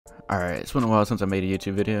Alright, it's been a while since I made a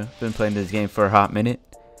YouTube video. Been playing this game for a hot minute.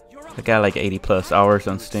 I got like 80 plus hours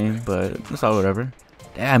on Steam, but it's all whatever.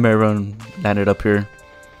 Damn, everyone landed up here.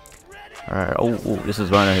 Alright, oh, this is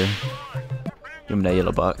one right here. Give me that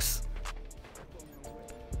yellow box.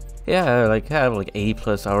 Yeah, I have like 80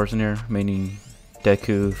 plus hours in here, meaning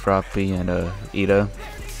Deku, Froppy, and Ida.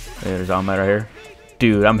 There's Almat right here.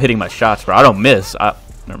 Dude, I'm hitting my shots, bro. I don't miss.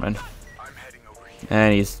 Never mind.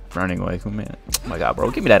 And he's running away. Come on. Oh my god,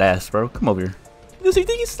 bro. Give me that ass, bro. Come over here. Does he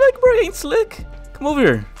think he's slick, bro? He ain't slick. Come over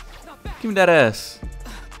here. Give me that ass.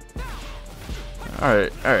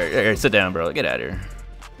 Alright. Sit down, bro. Get out of here.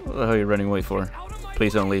 What the hell are you running away for?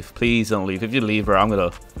 Please don't leave. Please don't leave. If you leave, bro, I'm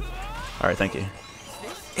gonna... Alright, thank you.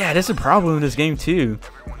 Yeah, there's a problem in this game, too.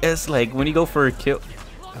 It's like, when you go for a kill...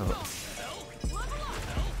 Oh.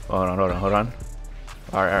 Hold on.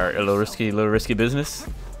 Alright, a little risky business.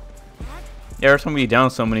 Yeah, every time you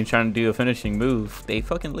down someone and trying to do a finishing move, they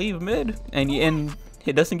fucking leave mid, and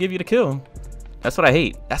it doesn't give you the kill. That's what I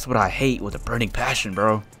hate. That's what I hate with a burning passion,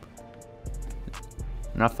 bro.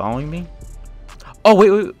 You're not following me? Oh,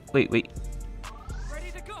 wait.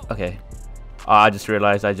 Okay. Oh, I just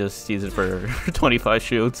realized I just used it for 25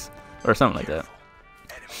 shields, or something like that.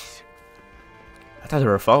 I thought they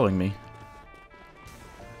were following me.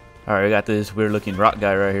 Alright, we got this weird looking rock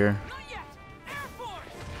guy right here.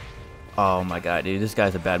 Oh my god, dude, this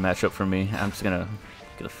guy's a bad matchup for me. I'm just gonna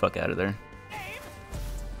get the fuck out of there.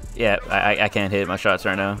 Yeah, I can't hit my shots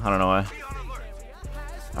right now. I don't know why.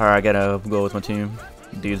 Alright, I gotta go with my team.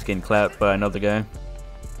 Dude's getting clapped by another guy.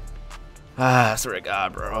 I swear to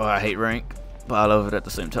god, bro. I hate rank, but I love it at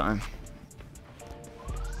the same time.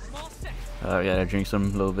 I gotta drink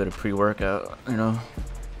some little bit of pre-workout, you know.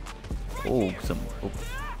 Oh.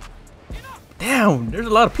 Damn, there's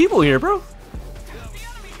a lot of people here, bro.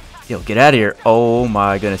 Yo, get out of here. Oh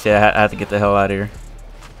my goodness. Yeah, I have to get the hell out of here.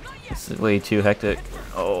 This is way too hectic.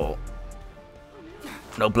 Oh.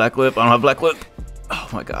 No black whip. I don't have black whip. Oh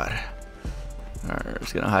my god. Alright,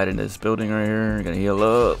 just gonna hide in this building right here. Gonna heal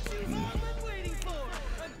up.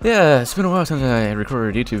 Yeah, it's been a while since I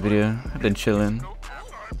recorded a YouTube video. I've been chilling.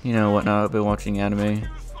 You know, whatnot. I've been watching anime.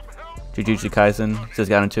 Jujutsu Kaisen. Just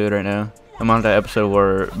got into it right now. I'm on that episode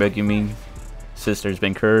where Megumi's sister's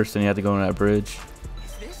been cursed and you have to go on that bridge.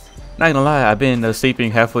 Not gonna lie, I've been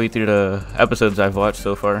sleeping halfway through the episodes I've watched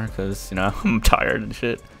so far because, you know, I'm tired and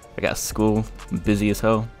shit. I got school, I'm busy as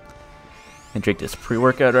hell. And drink this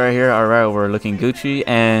pre-workout right here. Alright, we're looking Gucci,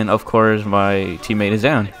 and of course my teammate is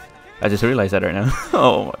down. I just realized that right now.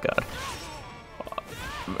 Oh my god.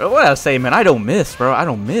 What I was saying, man, I don't miss, bro. I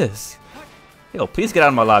don't miss. Yo, please get out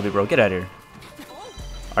of my lobby, bro. Get out of here.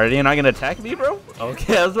 Are they not gonna attack me, bro?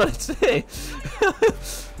 Okay, I was about to say.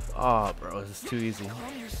 Oh, bro, this is too easy.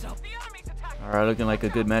 Alright, looking like a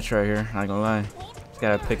good match right here. Not gonna lie. Just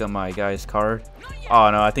gotta pick up my guy's card.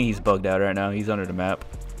 Oh no, I think he's bugged out right now. He's under the map.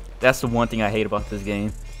 That's the one thing I hate about this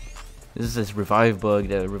game. This is this revive bug.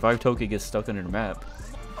 The revive token gets stuck under the map.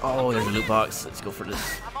 Oh, there's a loot box. Let's go for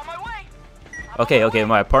this. Okay,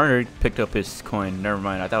 my partner picked up his coin. Never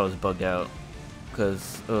mind, I thought it was bugged out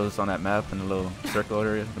because it was on that map in the little circle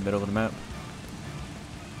area in the middle of the map.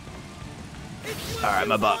 Alright,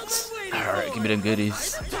 my box. Alright, give me them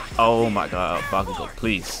goodies. Oh my god, Bakugo,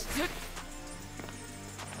 please.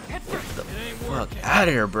 Get the fuck out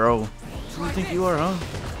of here, bro. Who do you think you are, huh?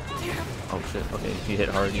 Oh shit, okay, he hit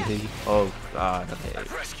hard, Oh god, okay.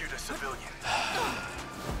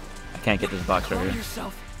 I can't get this box right here.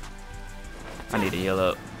 I need to heal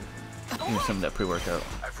up. Give me some of that pre-workout.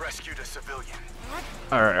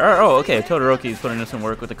 Alright, oh, okay, Todoroki's putting in some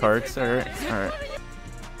work with the cards. Alright.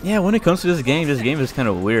 Yeah, when it comes to this game is kind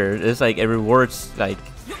of weird. It's like it rewards like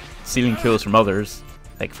stealing kills from others,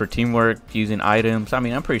 like for teamwork, using items. I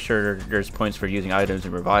mean, I'm pretty sure there's points for using items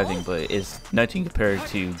and reviving, but it's nothing compared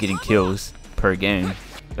to getting kills per game.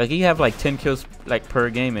 Like you have like 10 kills like per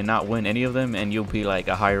game and not win any of them, and you'll be like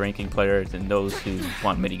a higher ranking player than those who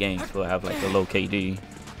want many games will have like a low KD.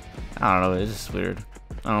 I don't know, it's just weird.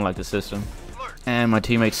 I don't like the system. And my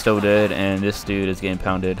teammate's still dead, and this dude is getting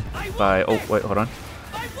pounded by. Oh wait, hold on.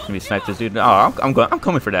 Let me snipe this dude. Oh, I'm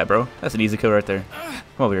coming for that, bro. That's an easy kill right there.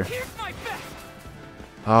 Come over here.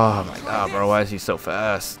 Oh my god, bro. Why is he so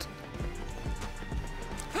fast?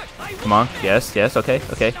 Come on. Yes. Okay.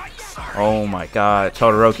 Oh my god.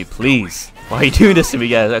 Todoroki, please. Why are you doing this to me,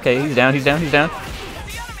 guys? Okay, he's down.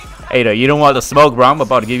 Ada, you don't want the smoke, bro. I'm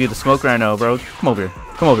about to give you the smoke right now, bro. Come over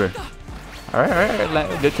here.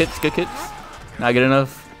 Alright. Good kits. Not good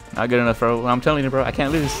enough, bro. I'm telling you, bro. I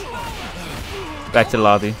can't lose. Back to the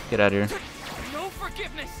lobby. Get out of here.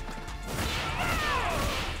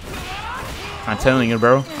 I'm telling you,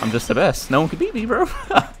 bro. I'm just the best. No one can beat me, bro.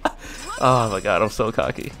 Oh my god, I'm so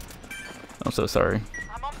cocky. I'm so sorry.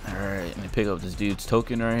 Alright, let me pick up this dude's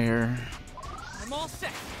token right here. I'm all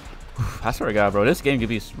set. I swear to God, bro, this game can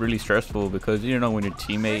be really stressful because you don't know when your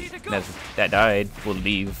teammate that died will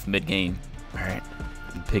leave mid-game. Alright,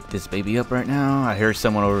 pick this baby up right now. I hear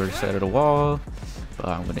someone over the side of the wall, but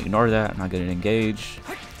I'm going to ignore that. I'm not going to engage.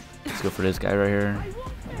 Let's go for this guy right here.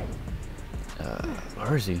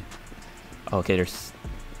 Where is he? Oh, okay, there's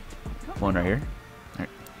one right here. Right.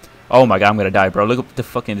 Oh my god, I'm going to die, bro. Look at the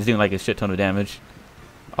fucking, it's doing like a shit ton of damage.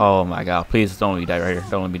 Oh my god, please don't let me die right here.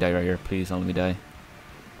 Don't let me die right here. Please don't let me die.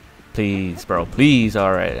 Please, bro. Please.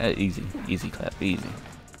 Alright. Easy. Easy clap. Easy.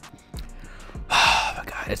 Oh my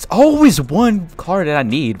god. It's always one card that I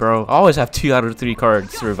need, bro. I always have 2 out of 3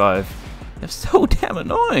 cards to revive. It's so damn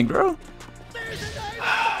annoying, bro.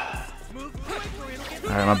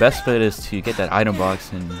 Alright, my best bet is to get that item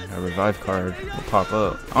box and a revive card will pop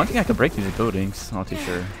up. I don't think I can break these buildings. I'm not too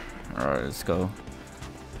sure. Alright, let's go.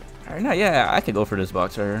 Alright, now, yeah, I could go for this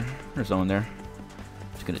box right here. There's no one there.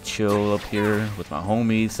 Just gonna chill up here with my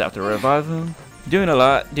homies after reviving. Doing a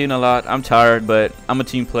lot. I'm tired, but I'm a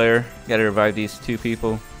team player. Gotta revive these 2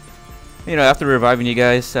 people. You know, after reviving you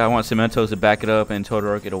guys, I want Cementos to back it up and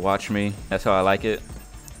Todoroki to watch me. That's how I like it.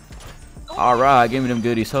 Alright, give me them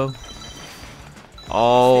goodies, ho.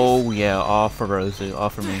 Oh, yeah, all for Rosie, all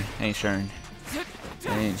for me. Ain't sharing.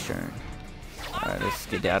 Ain't sharing. Alright, let's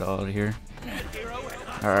get that out of here.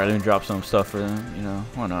 Alright, let me drop some stuff for them. You know,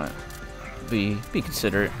 why not? Be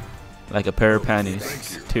considerate. Like a pair of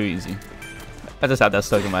panties. Too easy. I just had that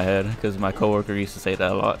stuck in my head because my coworker used to say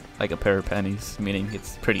that a lot. Like a pair of panties, meaning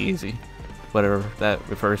it's pretty easy. Whatever that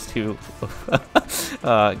refers to.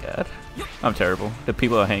 Oh god. I'm terrible. The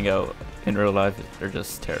people I hang out in real life, they're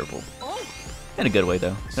just terrible. In a good way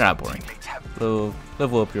though. They're not boring.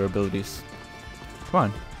 Level up your abilities. Come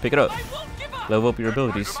on, pick it up. Level up your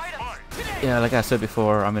abilities. Yeah, like I said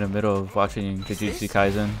before, I'm in the middle of watching Jujutsu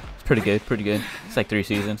Kaisen. It's pretty good, pretty good. It's like 3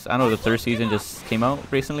 seasons. I know the 3rd season just came out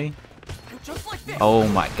recently. Oh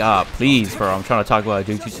my god, please, bro. I'm trying to talk about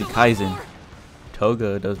Jujutsu Kaisen.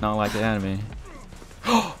 Toga does not like the anime.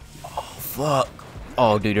 Oh, fuck.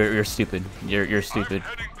 Oh, dude, you're stupid. You're stupid.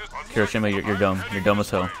 Hiroshima, you're dumb. You're dumb as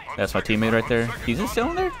hell. That's my teammate right there. He's still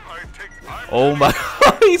in there? Oh my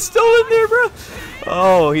god, he's still in there, bro.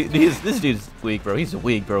 Oh, this dude's weak, bro. He's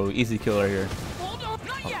weak, bro. Easy kill right here. Oh,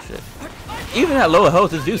 shit. Even at low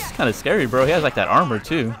health, this dude's kind of scary, bro. He has like that armor,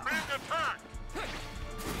 too.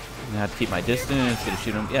 I have to keep my distance. Gonna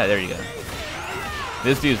shoot him. Yeah, there you go.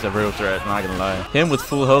 This dude's a real threat, I'm not gonna lie. Him with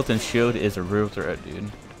full health and shield is a real threat,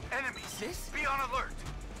 dude.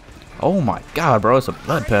 Oh my god, bro, it's a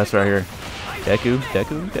blood pass right here. Deku.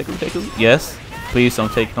 Yes. Please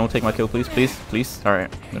don't take my kill, please.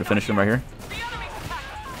 Alright, I'm gonna finish him right here.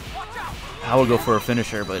 I would go for a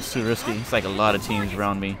finisher, but it's too risky. It's like a lot of teams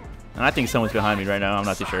around me. And I think someone's behind me right now, I'm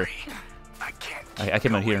not too sure. I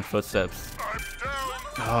keep on hearing footsteps.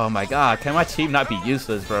 Oh my god, can my team not be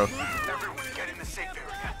useless, bro?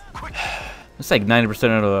 It's like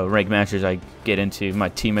 90% of the ranked matches I get into, my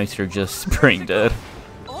teammates are just brain dead.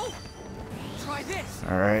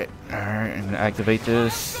 Alright, I'm gonna activate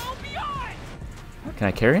this. Can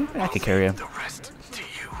I carry him? I can carry him.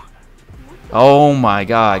 Oh my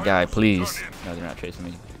god, guy, please. No, they're not chasing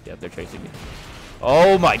me. Yep, they're chasing me.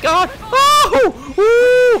 Oh my god! Oh!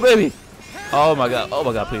 Woo, baby! Oh my god,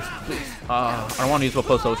 please. I don't want to use my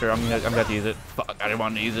post ultra. I'm gonna to use it. Fuck, I didn't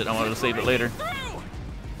want to use it. I wanted to save it later.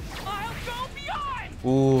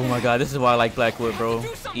 Oh my god, this is why I like Blackwood, bro.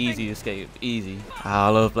 Easy escape, easy. I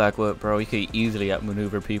love Blackwood, bro. You could easily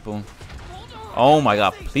outmaneuver people. Oh my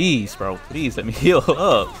god, please, bro. Please let me heal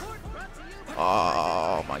up.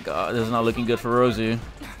 Oh my god, this is not looking good for Rosie.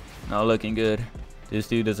 Not looking good. This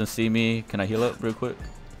dude doesn't see me. Can I heal up real quick?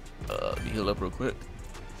 Heal up real quick.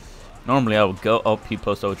 Normally I would go up he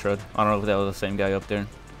post ultra. I don't know if that was the same guy up there.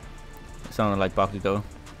 It sounded like Bakugo.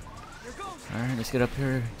 Alright, let's get up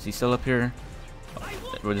here. Is he still up here? Oh,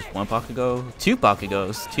 we're just 1 Bakugo. 2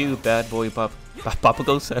 Bakugos. 2 bad boy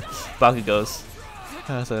Bakugos. Bakugos.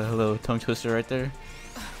 That's a little tongue twister right there.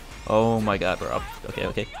 Oh my god, bro.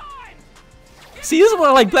 Okay. See, this is why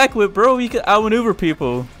I like Blackwood, bro. You can outmaneuver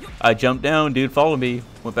people. I jumped down, dude. Follow me.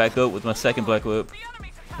 Went back up with my second Blackwood.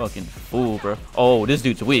 Fucking fool, bro. Oh, this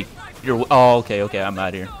dude's weak. Oh, okay. I'm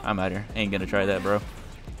out here. Ain't gonna try that, bro.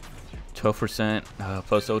 12%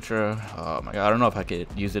 plus ultra. Oh my god, I don't know if I could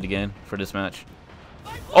use it again for this match.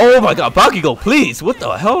 Oh my god, Bakugo, please! What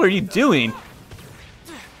the hell are you doing?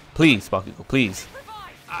 Please, Bakugo, please.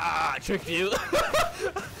 Ah, I tricked you.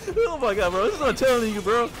 Oh my god, bro, this is what I'm telling you,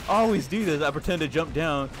 bro. I always do this. I pretend to jump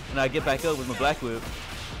down and I get back up with my black whip.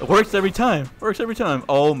 It works every time. Works every time.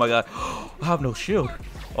 Oh my god. I have no shield.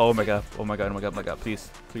 Oh my god. Oh my god. Oh my god. Oh my god. Please.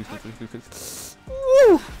 Please. Please. Please. Please. Please.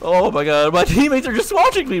 Woo! Oh my god. My teammates are just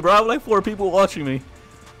watching me, bro. I have like 4 people watching me.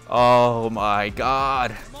 Oh my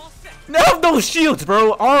god. No, no shields,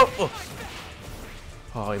 bro. Oh,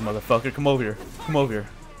 oh, you motherfucker. Come over here. Come over here.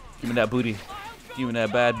 Give me that booty. Give me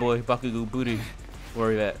that bad boy Bakugo booty. Where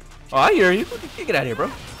are you at? Oh, I hear you. You get out of here,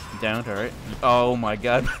 bro. Down, alright. Oh my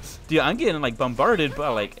god. Dude, I'm getting like bombarded by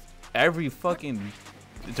like every fucking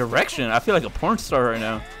direction. I feel like a porn star right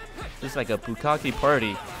now. Just like a bukkake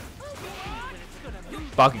party.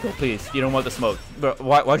 Bakugo, please. You don't want the smoke. Bro,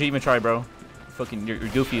 why'd you even try, bro? Fucking, you're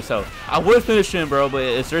goofy yourself. I would finish him, bro, but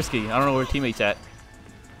it's risky. I don't know where teammates at.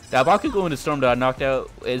 That Bakugo in the storm that I knocked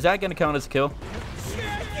out, is that gonna count as a kill?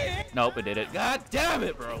 Nope, it didn't. God damn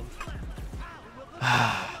it, bro.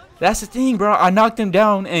 That's the thing, bro. I knocked him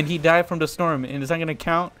down and he died from the storm. And is that gonna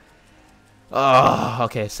count? Oh,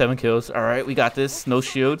 okay, 7 kills. All right, we got this. No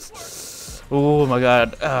shields. Oh my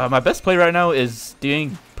god. My best play right now is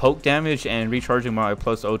doing poke damage and recharging my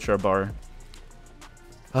plus ultra bar.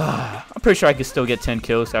 I'm pretty sure I could still get 10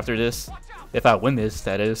 kills after this. If I win this,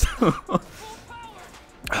 that is. Oh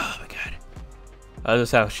my god. I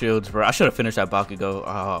just have shields, bro. I should have finished that Bakugo.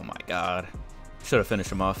 Oh my god. Should have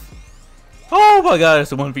finished him off. Oh my god,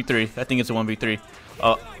 it's a 1v3. I think it's a 1v3.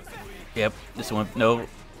 Oh, yep. It's a one. No.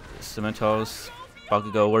 Cementos.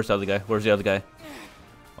 Bakugo. Where's the other guy? Where's the other guy?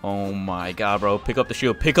 Oh my god, bro. Pick up the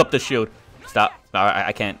shield. Pick up the shield. Stop.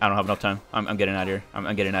 I can't. I don't have enough time. I'm getting out of here.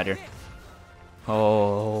 I'm getting out of here.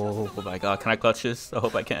 Oh my god. Can I clutch this? I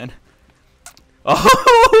hope I can.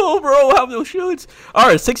 Oh, bro. I have no shields.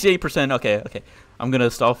 Alright, 68%. Okay, okay. I'm going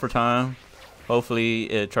to stall for time.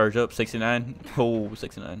 Hopefully it charge up. 69. Oh,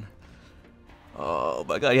 69. Oh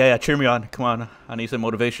my god, yeah, cheer me on. Come on, I need some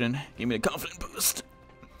motivation. Give me a confidence boost.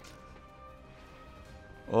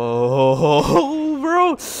 Oh,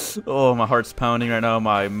 bro. Oh, my heart's pounding right now.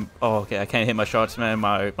 Oh, okay, I can't hit my shots, man.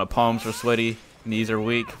 My palms are sweaty. Knees are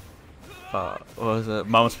weak. What was it?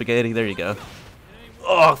 Mama spaghetti. There you go.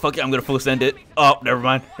 Oh, fuck it. I'm gonna full send it. Oh, never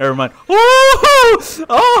mind. Never mind.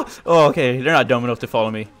 Oh, okay. They're not dumb enough to follow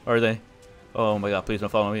me, are they? Oh my god, please don't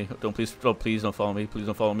follow me. Please don't follow me. Please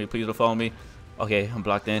don't follow me. Please don't follow me. Okay, I'm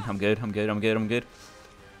blocked in. I'm good. I'm good. I'm good. I'm good.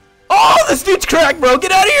 Oh, this dude's cracked, bro.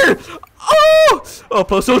 Get out of here. Oh,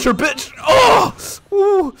 post social, bitch. Oh,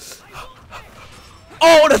 ooh.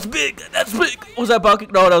 Oh, that's big. That's big. Was that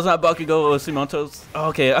Bakugo? No, that was not Bakugo. It was Simontos.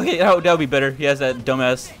 Okay, okay, that would be better. He has that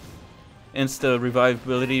dumbass insta revive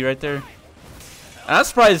ability right there. And I'm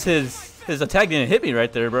surprised his attack didn't hit me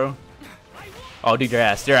right there, bro. Oh, dude, your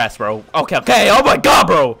ass, bro. Okay, okay. Oh my god,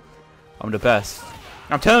 bro. I'm the best.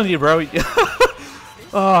 I'm telling you, bro.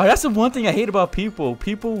 Oh, that's the one thing I hate about people.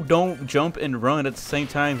 People don't jump and run at the same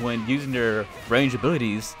time when using their range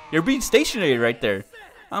abilities. You're being stationary right there.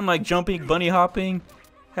 I'm like jumping, bunny hopping,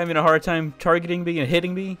 having a hard time targeting me and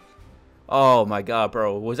hitting me. Oh my god,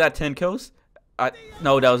 bro. Was that 10 kills?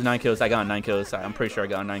 No, that was 9 kills. I got 9 kills. I'm pretty sure I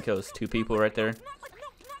got 9 kills. 2 people right there.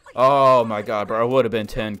 Oh my god, bro. It would have been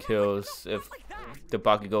 10 kills if the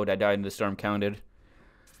Bakugo that died in the storm counted.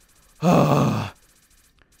 Yeah,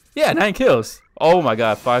 9 kills. Oh my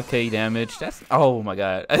god, 5k damage. That's, oh my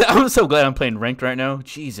god. I'm so glad I'm playing ranked right now.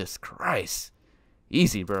 Jesus Christ.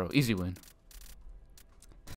 Easy, bro. Easy win.